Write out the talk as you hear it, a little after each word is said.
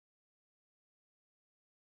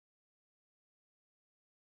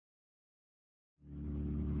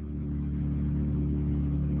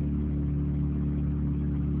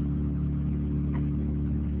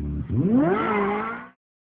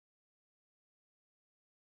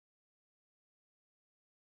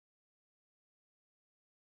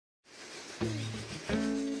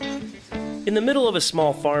In the middle of a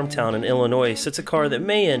small farm town in Illinois sits a car that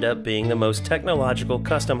may end up being the most technological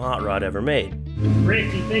custom hot rod ever made.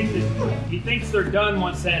 Rick, he thinks they're done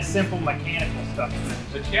once that simple mechanical stuff.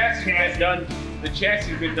 The chassis has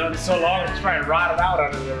been done so long, it's trying to rot it out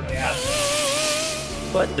under there. Yeah.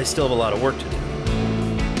 But they still have a lot of work to do.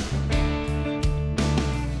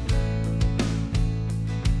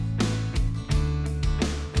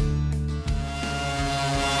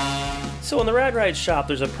 So in the Rad Rides shop,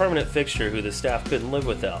 there's a permanent fixture who the staff couldn't live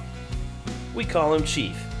without. We call him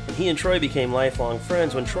Chief, and he and Troy became lifelong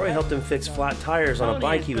friends when Troy helped him fix flat tires on a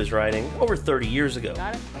bike he was riding over 30 years ago.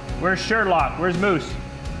 Where's Sherlock? Where's Moose?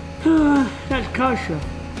 That's car show.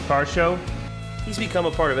 Car show? He's become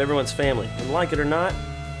a part of everyone's family, and like it or not,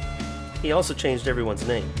 he also changed everyone's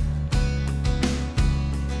name.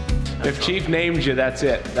 If Chief names you, that's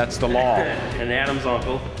it. That's the law. And Adam's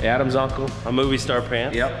uncle. Adam's uncle. A movie star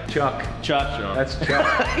pants. Yep. Chuck. Chuck. That's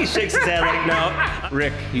Chuck. He shakes his head like no.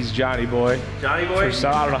 Rick, he's Johnny Boy. Johnny Boy? So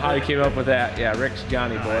I don't know how he came up with that. Yeah, Rick's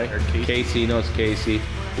Johnny Boy. Casey knows Casey.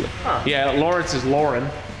 Huh. Yeah, Lawrence is Lauren.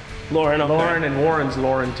 Lauren, okay. Lauren and Warren's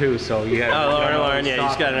Lauren too, so you got Lauren, yeah, you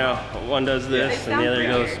just gotta know. One does this and the other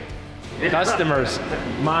goes. Customers.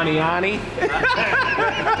 Maniani.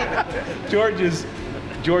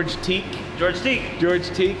 George Teak. George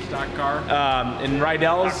Teak. Stock car. And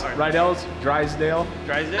Rydell's Drysdale.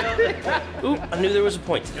 Ooh, I knew there was a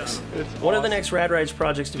point to this. One of the next Rad Rides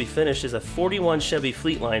projects to be finished is a 41 Chevy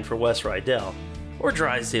fleet line for Wes Rydell, or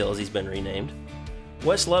Drysdale as he's been renamed.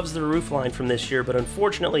 Wes loves the roof line from this year, but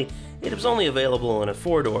unfortunately, it was only available in a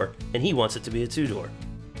 4-door, and he wants it to be a 2-door.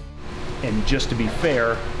 And just to be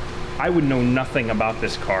fair, I would know nothing about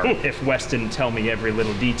this car if Wes didn't tell me every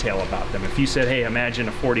little detail about them. If you said, hey, imagine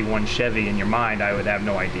a 41 Chevy in your mind, I would have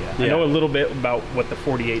no idea. Yeah. I know a little bit about what the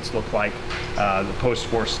 48s look like, the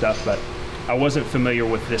post-war stuff, but I wasn't familiar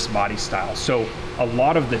with this body style. So a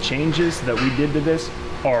lot of the changes that we did to this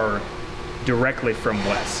are directly from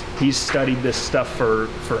Wes. He's studied this stuff for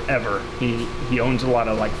forever. He owns a lot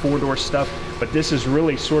of like 4-door stuff, but this is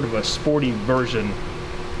really sort of a sporty version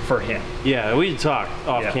for him. Yeah, we talked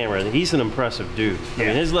off camera. He's an impressive dude. I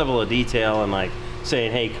mean, his level of detail and like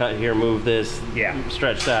saying, hey, cut here, move this,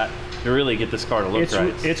 stretch that, to really get this car to look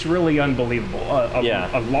right. It's really unbelievable.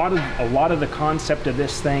 A lot of the concept of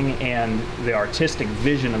this thing and the artistic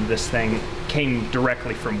vision of this thing came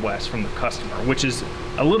directly from Wes, from the customer, which is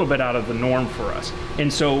a little bit out of the norm for us.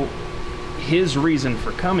 And so his reason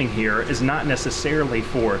for coming here is not necessarily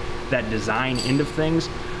for that design end of things,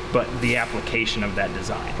 but the application of that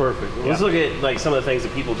design. Perfect. Let's look at like some of the things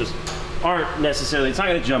that people just aren't necessarily, it's not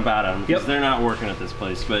gonna jump out at them because they're not working at this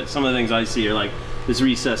place, but some of the things I see are like this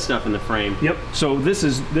recessed stuff in the frame. Yep, so this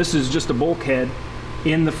is just a bulkhead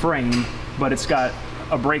in the frame, but it's got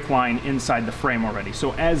a brake line inside the frame already.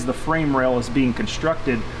 So as the frame rail is being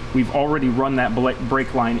constructed, we've already run that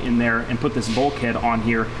brake line in there and put this bulkhead on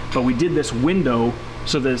here, but we did this window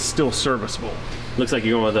so that it's still serviceable. Looks like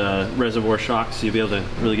you're going with a reservoir shock, so you'll be able to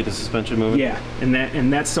really get the suspension moving. Yeah,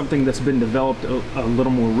 and that's something that's been developed a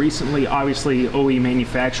little more recently. Obviously, OE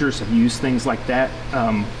manufacturers have used things like that.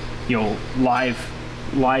 You know, live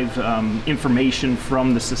information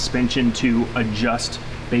from the suspension to adjust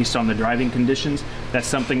based on the driving conditions. That's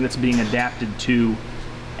something that's being adapted to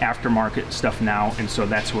aftermarket stuff now, and so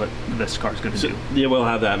that's what this car's going to do. Yeah, we'll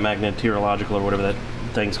have that magnetorological or whatever that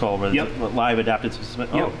thing's called, live adapted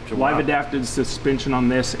suspension. Yep. Live adapted suspension on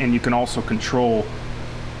this, and you can also control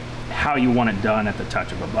how you want it done at the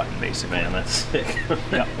touch of a button, basically. Man, that's sick.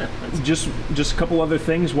 Yep. Just a couple other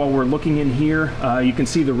things while we're looking in here. You can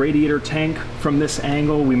see the radiator tank from this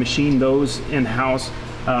angle. We machined those in-house.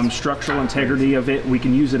 Structural integrity of it, we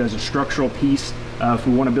can use it as a structural piece if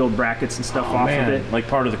we want to build brackets and stuff off of it. Like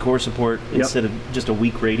part of the core support instead of just a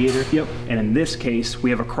weak radiator? Yep, and in this case,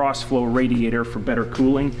 we have a cross-flow radiator for better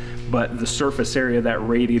cooling, but the surface area of that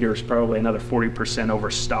radiator is probably another 40%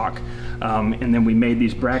 over stock. And then we made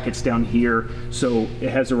these brackets down here, so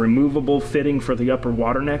it has a removable fitting for the upper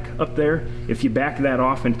water neck up there. If you back that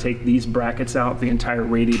off and take these brackets out, the entire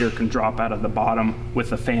radiator can drop out of the bottom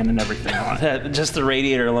with the fan and everything on it. Just the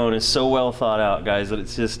radiator alone is so well thought out, guys, that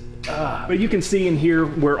it's just... But you can see in here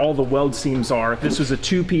where all the weld seams are. This was a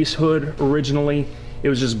 2-piece hood originally. It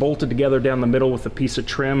was just bolted together down the middle with a piece of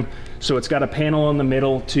trim. So it's got a panel in the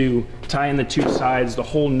middle to tie in the 2 sides. The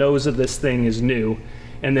whole nose of this thing is new.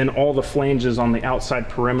 And then all the flanges on the outside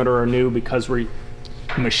perimeter are new because we're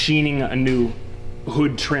machining a new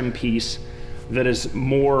hood trim piece that is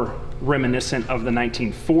more reminiscent of the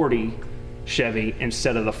 1940 Chevy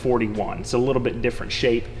instead of the 41. It's a little bit different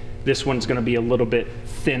shape. This one's gonna be a little bit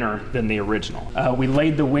thinner than the original. We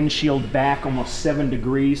laid the windshield back almost 7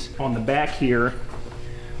 degrees. On the back here,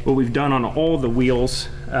 what we've done on all the wheels,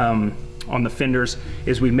 on the fenders,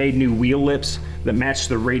 is we made new wheel lips that match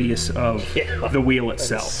the radius of the wheel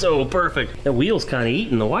itself. So perfect. The wheel's kind of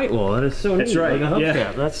eating the white wall. That is so neat. That's right. Like a hubcap.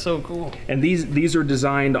 Yeah. That's so cool. And these are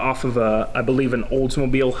designed off of I believe an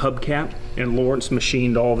Oldsmobile hubcap, and Lawrence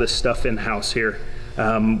machined all this stuff in-house here.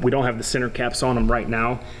 We don't have the center caps on them right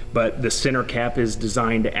now, but the center cap is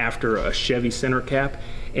designed after a Chevy center cap,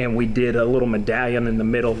 and we did a little medallion in the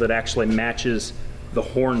middle that actually matches the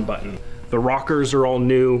horn button. The rockers are all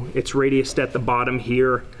new. It's radiused at the bottom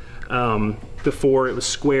here. Before it was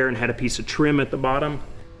square and had a piece of trim at the bottom.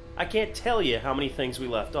 I can't tell you how many things we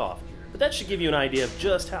left off, but that should give you an idea of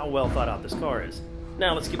just how well thought out this car is.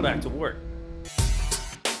 Now let's get back to work.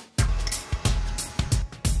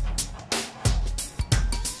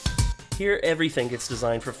 Here, everything gets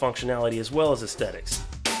designed for functionality as well as aesthetics.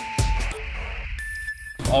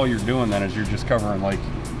 All you're doing then is you're just covering like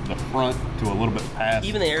the front to a little bit past.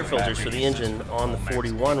 Even the air filters for the engine on the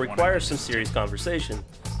 41 require some serious conversation.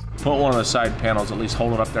 Put one of the side panels, at least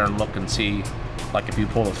hold it up there and look and see, like if you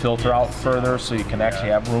pull the filter out further so you can actually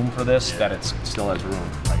have room for this, that it still has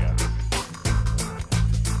room.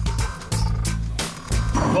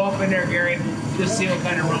 Go up in there, Gary. Just see what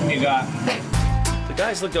kind of room you got. The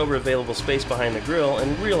guys looked over available space behind the grille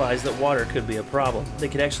and realized that water could be a problem. They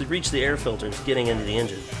could actually reach the air filters getting into the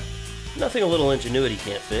engine. Nothing a little ingenuity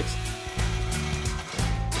can't fix.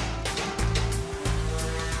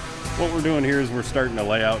 What we're doing here is we're starting to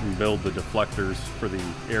lay out and build the deflectors for the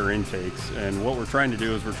air intakes, and what we're trying to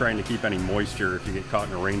do is we're trying to keep any moisture, if you get caught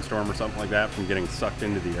in a rainstorm or something like that, from getting sucked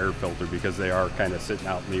into the air filter, because they are kind of sitting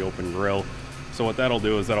out in the open grill. So what that'll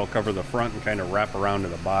do is that'll cover the front and kind of wrap around to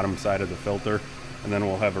the bottom side of the filter, and then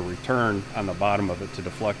we'll have a return on the bottom of it to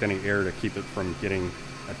deflect any air to keep it from getting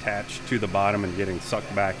attached to the bottom and getting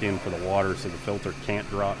sucked back in for the water, so the filter can't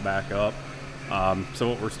drop back up. So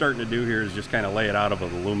what we're starting to do here is just kind of lay it out of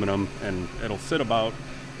aluminum, and it'll sit about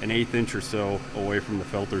an 1/8 inch or so away from the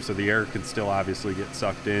filter, so the air can still obviously get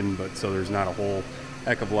sucked in, but so there's not a whole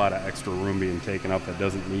heck of a lot of extra room being taken up that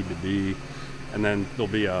doesn't need to be. And then there'll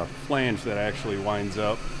be a flange that actually winds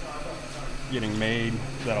up getting made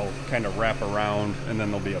that'll kind of wrap around, and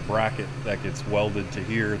then there'll be a bracket that gets welded to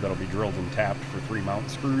here that'll be drilled and tapped for 3 mount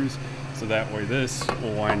screws, so that way this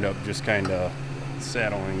will wind up just kind of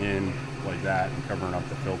saddling in like that and covering up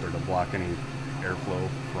the filter to block any airflow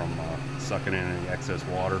from sucking in any excess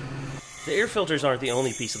water. The air filters aren't the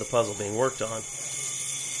only piece of the puzzle being worked on.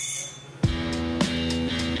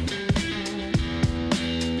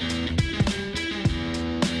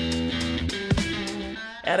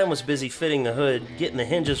 Adam was busy fitting the hood, getting the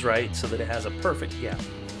hinges right so that it has a perfect gap.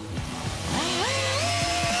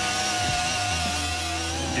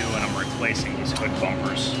 I'm replacing these hood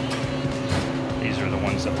bumpers. These are the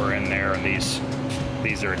ones that were in there, and these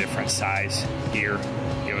are a different size here.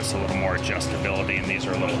 Give us a little more adjustability, and these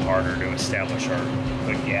are a little harder to establish our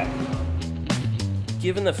hood gap.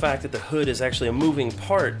 Given the fact that the hood is actually a moving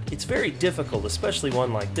part, it's very difficult, especially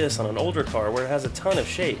one like this on an older car where it has a ton of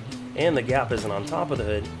shape and the gap isn't on top of the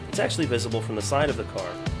hood. It's actually visible from the side of the car.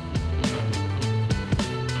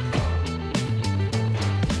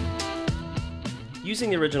 Using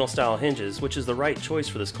the original style hinges, which is the right choice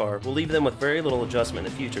for this car, will leave them with very little adjustment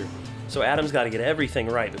in the future, so Adam's got to get everything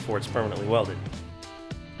right before it's permanently welded.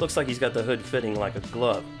 Looks like he's got the hood fitting like a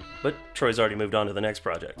glove, but Troy's already moved on to the next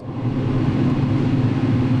project.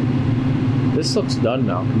 This looks done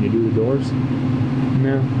now. Can you do the doors?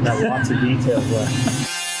 No. Got lots of details left.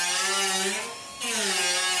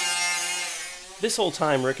 This whole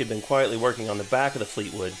time Rick had been quietly working on the back of the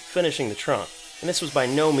Fleetwood, finishing the trunk, and this was by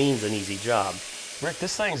no means an easy job. Rick,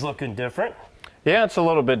 this thing's looking different. Yeah, it's a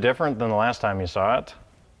little bit different than the last time you saw it.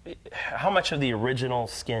 How much of the original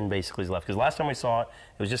skin basically is left? Because last time we saw it,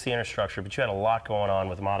 it was just the inner structure, but you had a lot going on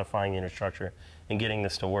with modifying the inner structure and getting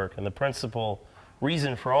this to work. And the principal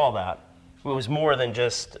reason for all that was more than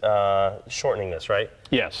just shortening this, right?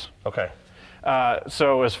 Yes. Okay.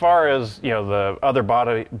 So as far as the other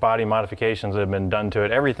body modifications that have been done to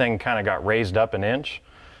it, everything kind of got raised up an inch.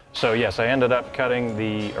 So yes, I ended up cutting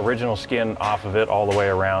the original skin off of it all the way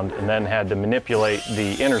around, and then had to manipulate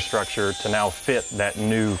the inner structure to now fit that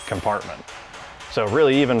new compartment. So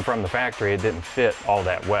really, even from the factory, it didn't fit all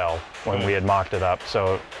that well when we had mocked it up.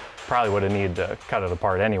 So probably would have needed to cut it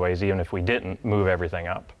apart anyways, even if we didn't move everything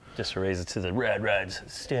up. Just to raise it to the Rad Rides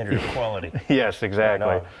standard of quality. Yes,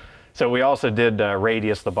 exactly. So we also did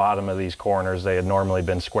radius the bottom of these corners. They had normally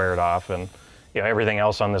been squared off, and everything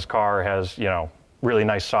else on this car has really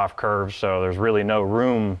nice soft curves, so there's really no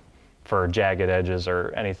room for jagged edges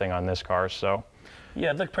or anything on this car. So Yeah,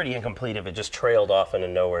 it'd look pretty incomplete if it just trailed off into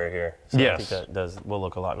nowhere here. So yes. I think that will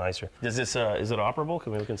look a lot nicer. Does this, is it operable?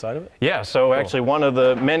 Can we look inside of it? Yeah, so actually one of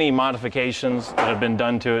the many modifications that have been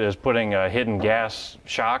done to it is putting hidden gas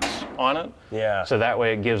shocks on it. Yeah. So that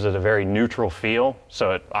way it gives it a very neutral feel,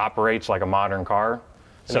 so it operates like a modern car.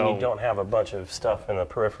 And then you don't have a bunch of stuff in the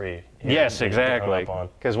periphery. Yes, exactly.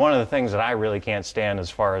 Because one of the things that I really can't stand as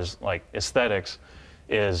far as like aesthetics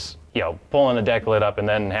is, you know, pulling the deck lid up and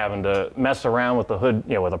then having to mess around with the hood,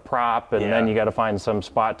 you know, with a prop, and then you got to find some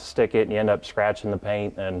spot to stick it, and you end up scratching the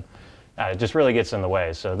paint, and it just really gets in the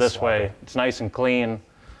way. So this way, it's nice and clean.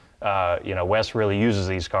 You know, Wes really uses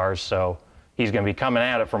these cars, so he's going to be coming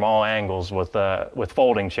at it from all angles with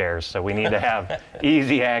folding chairs. So we need to have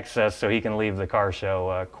easy access so he can leave the car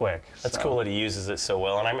show quick. That's cool that he uses it so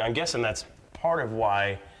well, and I'm guessing that's part of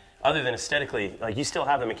why. Other than aesthetically, like you still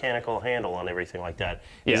have the mechanical handle on everything like that.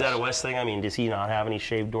 Is Yes. that a Wes thing? I mean, does he not have any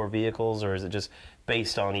shaved door vehicles, or is it just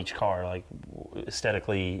based on each car, like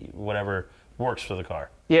aesthetically, whatever works for the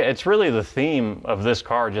car? Yeah, it's really the theme of this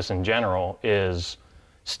car just in general is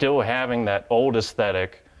still having that old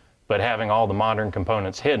aesthetic, but having all the modern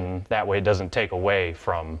components hidden. That way it doesn't take away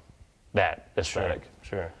from that aesthetic.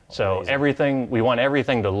 Sure. So everything, we want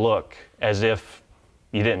everything to look as if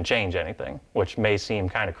you didn't change anything, which may seem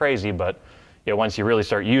kind of crazy, but you know, once you really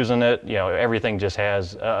start using it, you know, everything just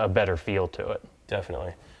has a better feel to it.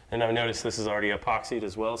 Definitely. And I've noticed this is already epoxied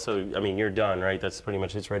as well, so I mean, you're done, right? That's pretty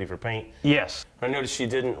much, it's ready for paint. Yes. I noticed you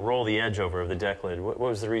didn't roll the edge over of the deck lid. What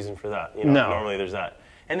was the reason for that? You know, No. Normally there's that.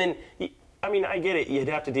 And then, I mean, I get it. You'd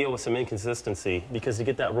have to deal with some inconsistency because to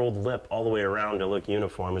get that rolled lip all the way around to look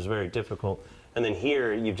uniform is very difficult. And then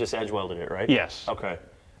here, you've just edge welded it, right? Yes. Okay.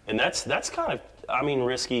 And that's kind of, I mean,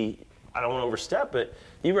 risky. I don't want to overstep, but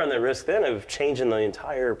you run the risk then of changing the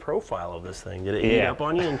entire profile of this thing. Did it eat up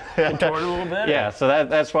on you and contort a little bit? Yeah, so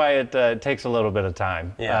that's why it takes a little bit of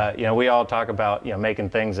time. Yeah. You know, we all talk about, you know, making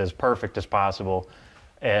things as perfect as possible.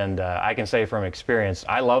 And I can say from experience,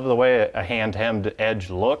 I love the way a hand-hemmed edge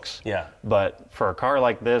looks. Yeah. But for a car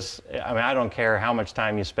like this, I mean, I don't care how much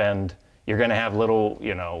time you spend. You're going to have little,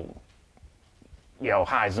 you know,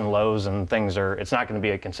 highs and lows, and it's not going to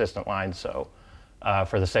be a consistent line. So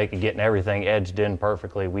for the sake of getting everything edged in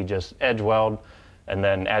perfectly, we just edge weld. And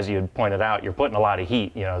then as you had pointed out, you're putting a lot of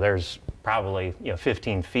heat. You know, there's probably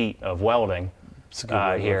 15 feet of welding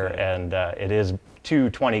here, and it is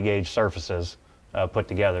two 20-gauge surfaces put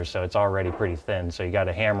together, so it's already pretty thin. So you got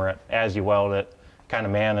to hammer it as you weld it, kind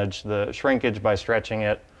of manage the shrinkage by stretching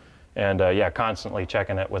it, and constantly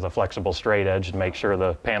checking it with a flexible straight edge to make sure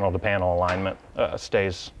the panel-to-panel alignment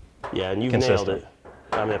stays and you've consistent. nailed it.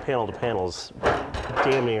 I mean, panel-to-panel's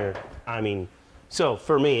damn near, I mean, so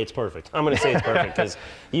for me, it's perfect. I'm going to say it's perfect because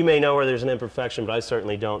you may know where there's an imperfection, but I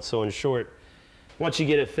certainly don't. So in short, once you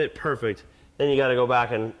get it fit perfect, then you got to go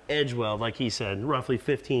back and edge weld, like he said, roughly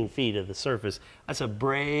 15 feet of the surface. That's a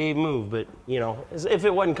brave move, but you know, if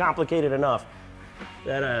it wasn't complicated enough,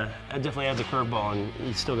 that definitely adds a curveball, and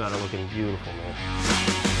you still got it looking beautiful, man.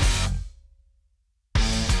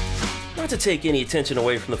 Not to take any attention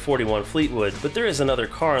away from the 41 Fleetwood, but there is another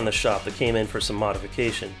car in the shop that came in for some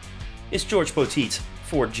modification. It's George Poteet's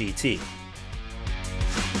Ford GT.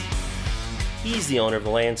 He's the owner of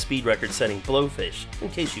the land speed record-setting Blowfish, in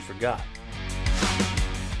case you forgot.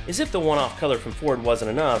 As if the one-off color from Ford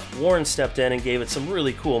wasn't enough, Warren stepped in and gave it some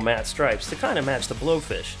really cool matte stripes to kind of match the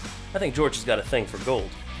Blowfish. I think George has got a thing for gold.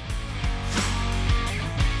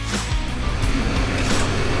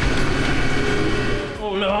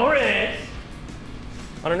 Oh, Lawrence!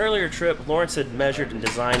 On an earlier trip, Lawrence had measured and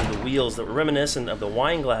designed the wheels that were reminiscent of the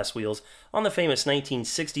wine glass wheels on the famous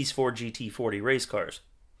 1960s Ford GT40 race cars.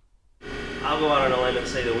 I'll go out on a limb and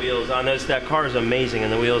say the wheels on this, that car is amazing,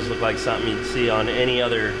 and the wheels look like something you'd see on any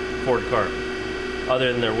other Ford car,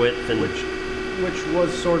 other than their width and which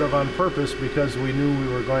was sort of on purpose because we knew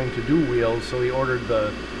we were going to do wheels, so he ordered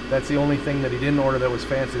that's the only thing that he didn't order that was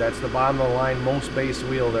fancy. That's the bottom of the line, most base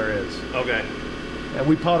wheel there is. Okay. And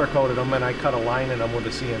we powder coated them, and I cut a line in them with a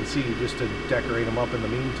CNC just to decorate them up in the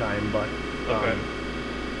meantime, but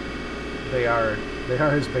they are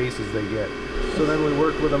as base as they get. So then we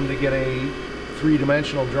worked with them to get a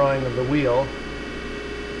three-dimensional drawing of the wheel,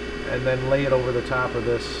 and then lay it over the top of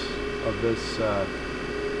this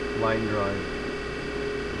line drawing.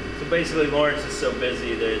 So basically, Lawrence is so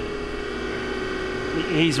busy that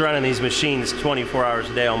he's running these machines 24 hours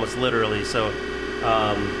a day, almost literally. So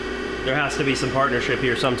there has to be some partnership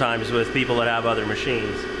here sometimes with people that have other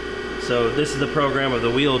machines. So this is the program of the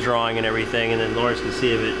wheel drawing and everything, and then Lawrence can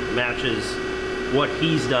see if it matches what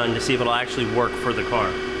he's done to see if it'll actually work for the car.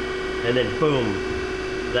 And then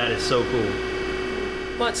boom, That is so cool.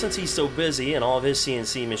 But since he's so busy and all of his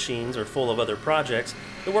CNC machines are full of other projects,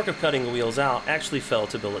 the work of cutting the wheels out actually fell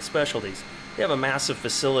to Billet Specialties. They have a massive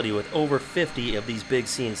facility with over 50 of these big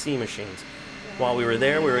CNC machines. While we were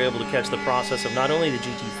there, we were able to catch the process of not only the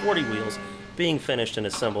GT40 wheels being finished and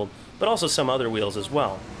assembled, but also some other wheels as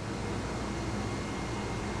well.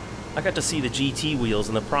 I got to see the GT wheels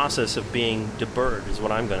in the process of being deburred, is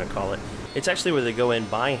what I'm going to call it. It's actually where they go in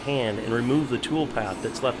by hand and remove the tool path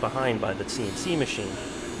that's left behind by the CNC machine,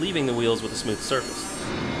 leaving the wheels with a smooth surface.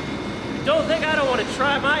 Don't think I don't want to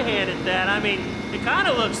try my hand at that. I mean, it kind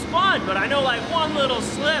of looks fun, but I know like one little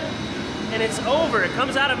slip and it's over. It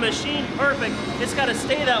comes out of machine perfect. It's got to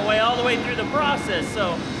stay that way all the way through the process.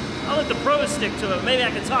 So I'll let the pros stick to it. Maybe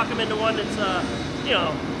I can talk them into one that's, you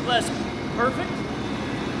know, less perfect.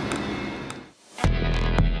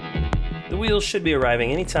 The wheels should be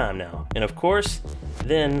arriving any time now, and of course,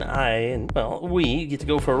 then we get to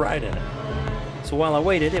go for a ride in it. So while I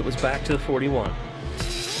waited, it was back to the 41.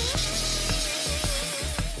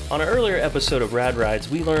 On an earlier episode of Rad Rides,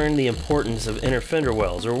 we learned the importance of inner fender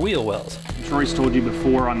wells, or wheel wells. Troy's told you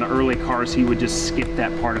before, on the early cars, he would just skip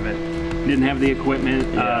that part of it. Didn't have the equipment.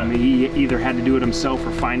 He either had to do it himself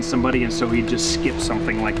or find somebody, and so he'd just skip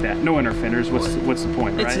something like that. No inner fenders. What's the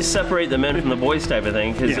point, right? It's to separate the men from the boys type of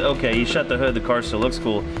thing, because, okay, you shut the hood, the car still looks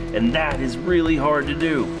cool, and that is really hard to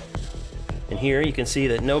do. And here you can see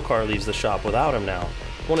that no car leaves the shop without him now.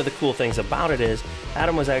 One of the cool things about it is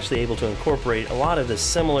Adam was actually able to incorporate a lot of the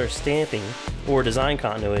similar stamping, or design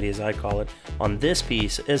continuity as I call it, on this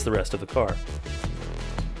piece as the rest of the car.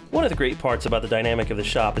 One of the great parts about the dynamic of the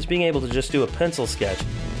shop is being able to just do a pencil sketch,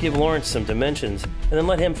 give Lawrence some dimensions, and then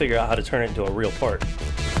let him figure out how to turn it into a real part.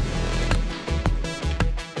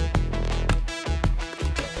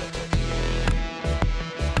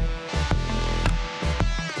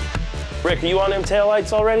 Rick, are you on them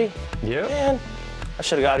taillights already? Yeah. Man, I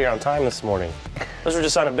should have got here on time this morning. Those were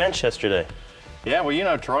just on a bench yesterday. Yeah, well, you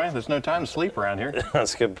know, Troy, there's no time to sleep around here.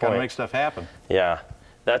 That's a good point. Gotta make stuff happen. Yeah.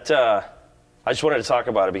 I just wanted to talk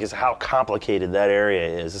about it because of how complicated that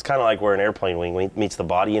area is. It's kind of like where an airplane wing meets the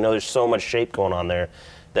body. You know, there's so much shape going on there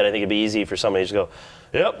that I think it'd be easy for somebody to just go,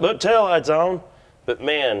 yep, put taillights on. But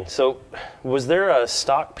man, so was there a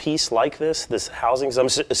stock piece like this housing? 'Cause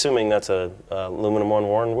I'm assuming that's a aluminum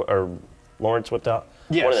one Lawrence whipped out?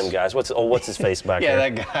 Yes. One of them guys. What's his face back there? Yeah,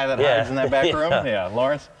 that guy that hides in that back room? Yeah,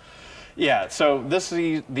 Lawrence. Yeah, so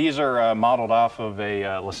these are modeled off of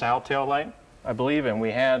a LaSalle taillight, I believe, and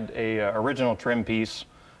we had a original trim piece,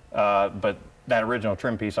 but that original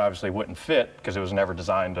trim piece obviously wouldn't fit because it was never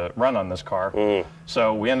designed to run on this car.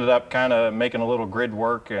 So we ended up kind of making a little grid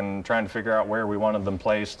work and trying to figure out where we wanted them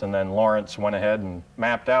placed, and then Lawrence went ahead and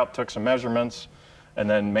mapped out, took some measurements, and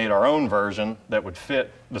then made our own version that would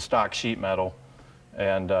fit the stock sheet metal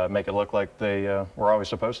and make it look like they were always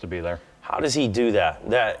supposed to be there. How does he do that?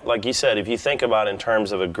 That, like you said, if you think about it in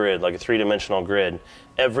terms of a grid, like a three-dimensional grid,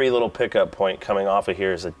 every little pickup point coming off of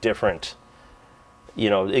here is a different,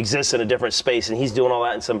 you know, exists in a different space, and he's doing all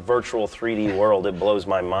that in some virtual 3D world. It blows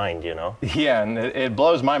my mind, you know? Yeah, and it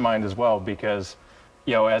blows my mind as well because,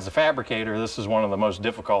 you know, as a fabricator, this is one of the most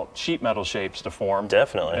difficult sheet metal shapes to form.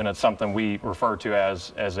 Definitely. And it's something we refer to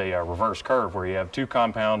as a reverse curve, where you have two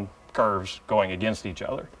compound curves going against each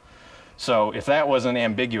other. So if that wasn't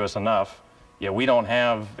ambiguous enough, yeah, we don't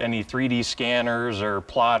have any 3D scanners or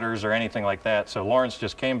plotters or anything like that. So Lawrence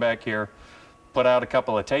just came back here, put out a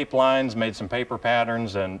couple of tape lines, made some paper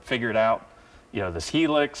patterns, and figured out, you know, this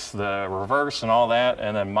helix, the reverse, and all that,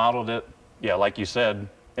 and then modeled it, yeah, like you said,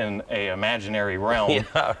 in a imaginary realm.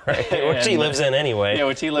 Yeah, right. Which he lives in anyway. Yeah,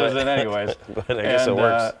 which he lives in anyways. But I guess it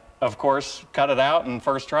works. Of course, cut it out, and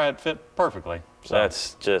first try it fit perfectly. So.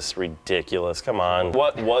 That's just ridiculous. Come on.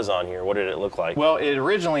 What was on here? What did it look like? Well, it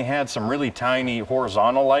originally had some really tiny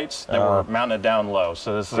horizontal lights that were mounted down low.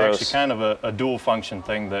 So this is actually kind of a dual function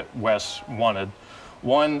thing that Wes wanted.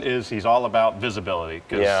 One is he's all about visibility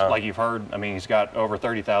because, like you've heard, I mean, he's got over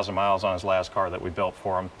 30,000 miles on his last car that we built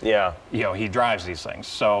for him. Yeah. You know, he drives these things.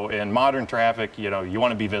 So in modern traffic, you know, you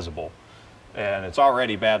want to be visible. And it's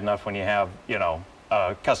already bad enough when you have, you know,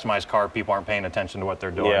 a customized car, people aren't paying attention to what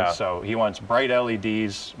they're doing. Yeah. So he wants bright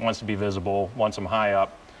LEDs, wants to be visible, wants them high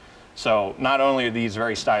up. So not only are these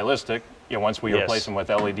very stylistic, you know, once we replace them with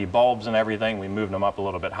LED bulbs and everything, we moved them up a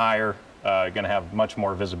little bit higher. Going to have much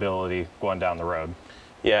more visibility going down the road.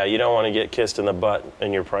 Yeah, you don't want to get kissed in the butt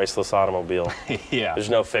in your priceless automobile. Yeah. There's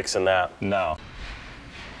no fixing that. No.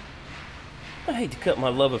 I hate to cut my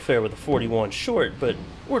love affair with the 41 short, but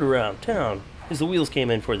word around town is the wheels came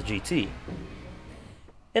in for the GT.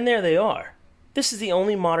 And there they are. This is the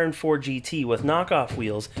only modern Ford GT with knockoff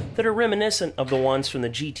wheels that are reminiscent of the ones from the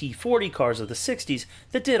GT40 cars of the 60s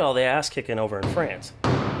that did all the ass kicking over in France.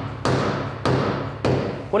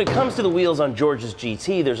 When it comes to the wheels on George's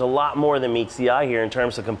GT, there's a lot more than meets the eye here in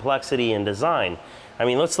terms of complexity and design. I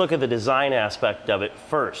mean, let's look at the design aspect of it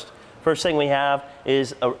first. First thing we have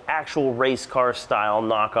is an actual race car style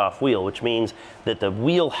knockoff wheel, which means that the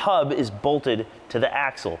wheel hub is bolted to the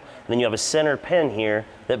axle. And then you have a center pin here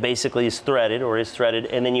that basically is threaded,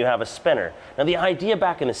 and then you have a spinner. Now the idea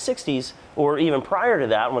back in the 60s, or even prior to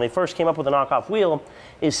that, when they first came up with a knockoff wheel,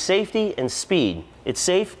 is safety and speed. It's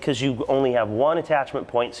safe because you only have one attachment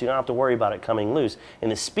point, so you don't have to worry about it coming loose.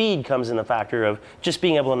 And the speed comes in the factor of just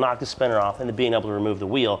being able to knock the spinner off and then being able to remove the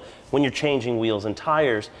wheel when you're changing wheels and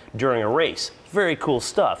tires during a race. Very cool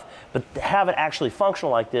stuff. But to have it actually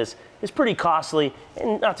functional like this is pretty costly,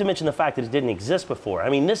 and not to mention the fact that it didn't exist before. I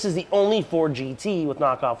mean, this is the only Ford GT with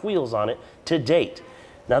knockoff wheels on it to date.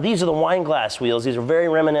 Now these are the wine glass wheels. These are very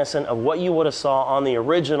reminiscent of what you would have saw on the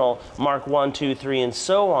original Mark 1, 2, 3, and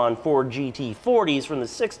so on Ford GT40s from the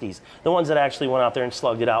 60s. The ones that actually went out there and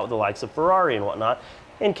slugged it out with the likes of Ferrari and whatnot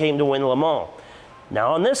and came to win Le Mans.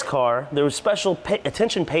 Now on this car, there was special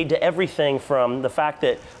attention paid to everything from the fact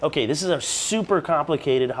that, okay, this is a super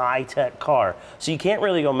complicated high-tech car, so you can't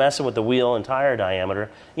really go messing with the wheel and tire diameter.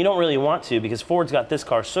 You don't really want to because Ford's got this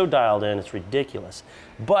car so dialed in, it's ridiculous.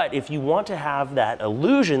 But if you want to have that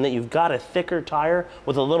illusion that you've got a thicker tire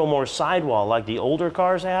with a little more sidewall like the older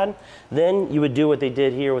cars had, then you would do what they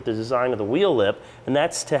did here with the design of the wheel lip, and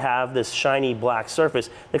that's to have this shiny black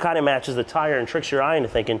surface that kind of matches the tire and tricks your eye into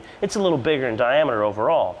thinking it's a little bigger in diameter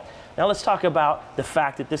overall. Now let's talk about the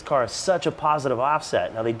fact that this car has such a positive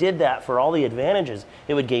offset. Now they did that for all the advantages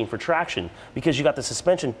it would gain for traction, because you got the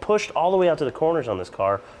suspension pushed all the way out to the corners on this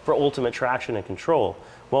car for ultimate traction and control.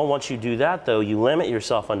 Well, once you do that though, you limit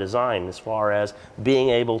yourself on design as far as being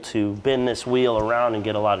able to bend this wheel around and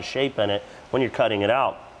get a lot of shape in it when you're cutting it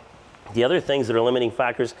out. The other things that are limiting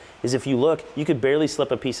factors is if you look, you could barely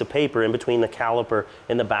slip a piece of paper in between the caliper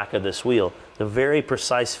and the back of this wheel. The very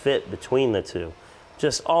precise fit between the two.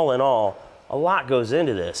 Just all in all, a lot goes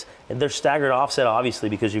into this. And they're staggered offset obviously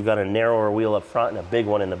because you've got a narrower wheel up front and a big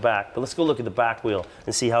one in the back. But let's go look at the back wheel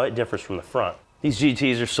and see how it differs from the front. These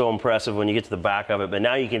GTs are so impressive when you get to the back of it, but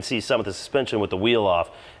now you can see some of the suspension with the wheel off,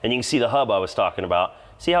 and you can see the hub I was talking about.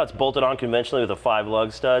 See how it's bolted on conventionally with the 5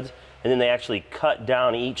 lug studs? And then they actually cut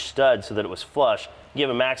down each stud so that it was flush, give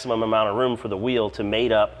a maximum amount of room for the wheel to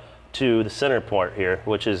mate up to the center part here,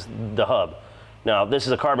 which is the hub. Now, this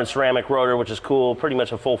is a carbon ceramic rotor, which is cool, pretty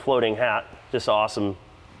much a full floating hat, just awesome.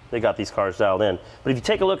 They got these cars dialed in. But if you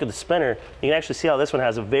take a look at the spinner, you can actually see how this one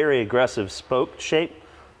has a very aggressive spoke shape.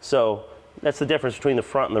 So that's the difference between the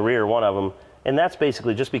front and the rear, one of them. And that's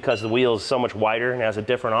basically just because the wheel is so much wider and has a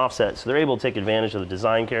different offset, so they're able to take advantage of the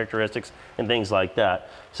design characteristics and things like that.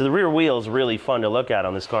 So the rear wheel is really fun to look at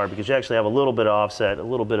on this car because you actually have a little bit of offset, a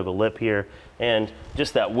little bit of a lip here, and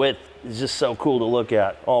just that width is just so cool to look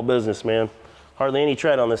at. All business, man. Hardly any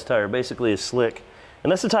tread on this tire, basically is slick.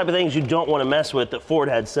 And that's the type of things you don't want to mess with that Ford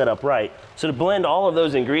had set up right. So to blend all of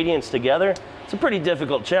those ingredients together, it's a pretty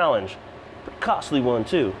difficult challenge. Pretty costly one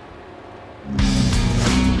too.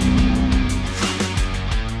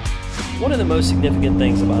 One of the most significant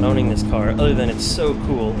things about owning this car, other than it's so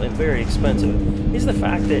cool and very expensive, is the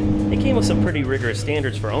fact that it came with some pretty rigorous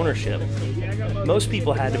standards for ownership. Most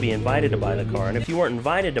people had to be invited to buy the car, and if you weren't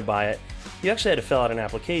invited to buy it, you actually had to fill out an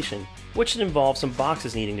application, which involved some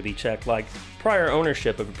boxes needing to be checked, like prior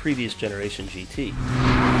ownership of a previous generation GT.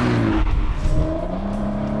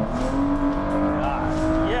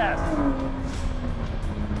 Yes!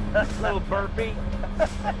 Little burpee.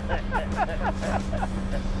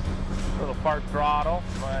 Little park throttle.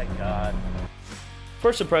 My God.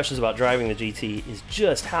 First impressions about driving the GT is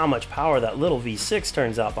just how much power that little V6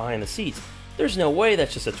 turns out behind the seats. There's no way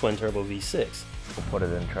that's just a twin turbo V6. We'll put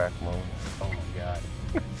it in track mode. Oh my God.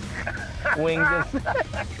 Wing just,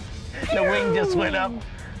 the wing just went up.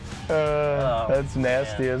 That's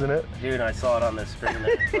nasty, man. Isn't it? Dude, I saw it on the screen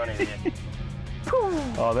there in front of you.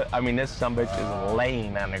 Oh, I mean, this sumbitch is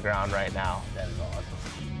laying on the ground right now. That is awesome.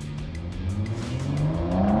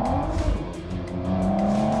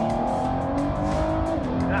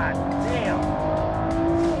 God damn.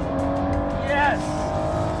 Yes!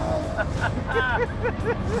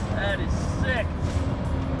 That is sick.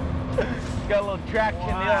 Got a little traction.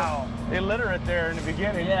 Wow. They litter it there in the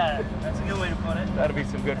beginning. Yeah, that's a good way to put it. That'll be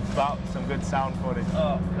some good sound footage.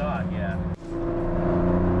 Oh God, yeah.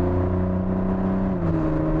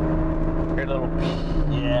 Here, little.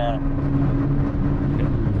 Yeah.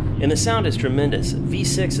 And the sound is tremendous.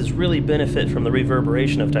 V6s really benefit from the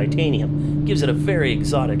reverberation of titanium. Gives it a very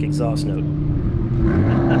exotic exhaust note.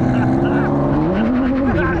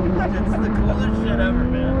 That's the coolest shit ever,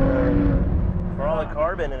 man. For all the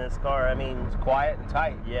carbon in this car, I mean, It's quiet and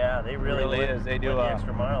tight. yeah, they really is. They do went the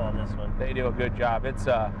extra mile on this one. They do a good job. It's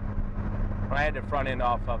when I had the front end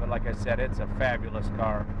off of it, like I said, it's a fabulous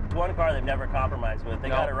car. It's one car they've never compromised with. They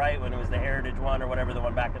got it right when it was the Heritage one or whatever, the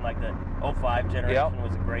one back in like the 05 generation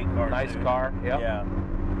was a great car. Nice too. car. Yep. Yeah.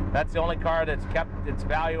 That's the only car that's kept its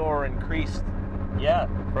value or increased Yeah.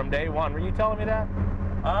 from day one. Were you telling me that?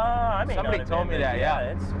 I mean, Somebody told me that.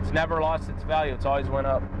 Yeah. It's never lost its value. It's always went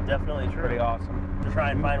up. definitely true. Pretty awesome. To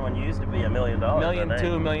try and find one used to be $1 million. $1.2 million, I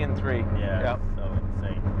think. $1.3 million. Yeah. Yep. So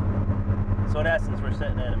insane. So in essence, we're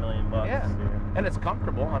sitting at $1 million. Yeah. Here. And it's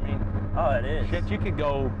comfortable. I mean, Oh, it is. shit, you could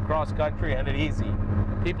go cross country and it easy.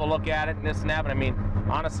 People look at it and this and that, but I mean,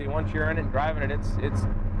 honestly, once you're in it and driving it,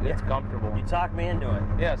 it's comfortable. You talked me into it.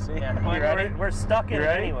 Yeah, see? Yeah, You ready? we're stuck in You it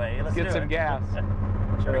ready? anyway. Let's get do some it. gas.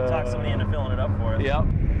 Sure, we can talk somebody into filling it up for us. Yep.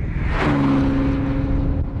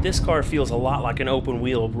 This car feels a lot like an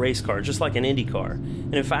open-wheel race car, just like an Indy car.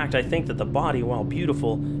 And in fact, I think that the body, while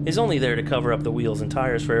beautiful, is only there to cover up the wheels and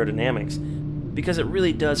tires for aerodynamics, because it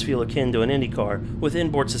really does feel akin to an Indy car with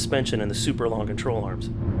inboard suspension and the super long control arms.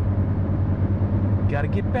 Gotta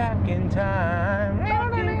get back in time.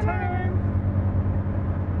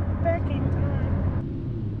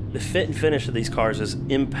 The fit and finish of these cars is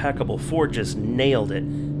impeccable. Ford just nailed it.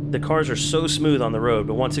 The cars are so smooth on the road,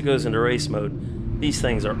 but once it goes into race mode, these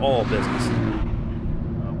things are all business.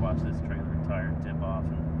 Watch this trailer tire tip off.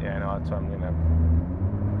 Yeah, I know, that's what I'm gonna.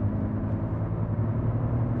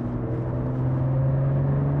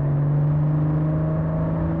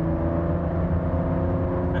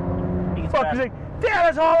 Fuck, like, damn,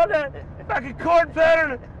 it's all that fucking corn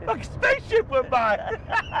pattern, fucking spaceship went by.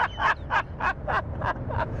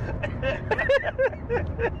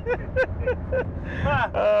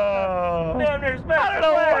 Oh, damn, there's I don't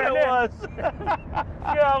know what it was.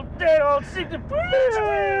 Yo, damn, I'll see the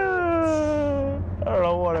I don't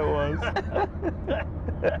know what it was.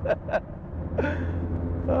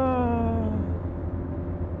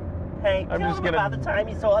 Hey, I'm tell just him gonna- about the time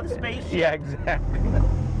you saw the spaceship. Yeah, exactly.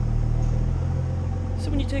 So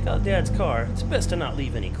when you take out Dad's car, it's best to not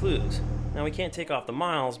leave any clues. Now, we can't take off the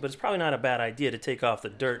miles, but it's probably not a bad idea to take off the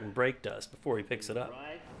dirt and brake dust before he picks it up.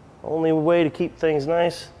 Only way to keep things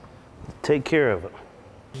nice, take care of it.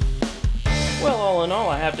 Well, all in all,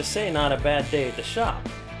 I have to say, not a bad day at the shop.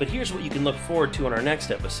 But here's what you can look forward to in our next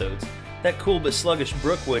episodes. That cool but sluggish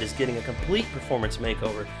Brookwood is getting a complete performance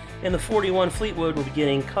makeover, and the 41 Fleetwood will be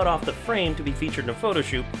getting cut off the frame to be featured in a photo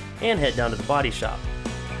shoot and head down to the body shop.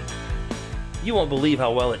 You won't believe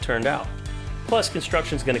how well it turned out. Plus,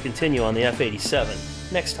 construction's going to continue on the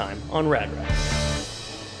F-87, next time on Rad Rides.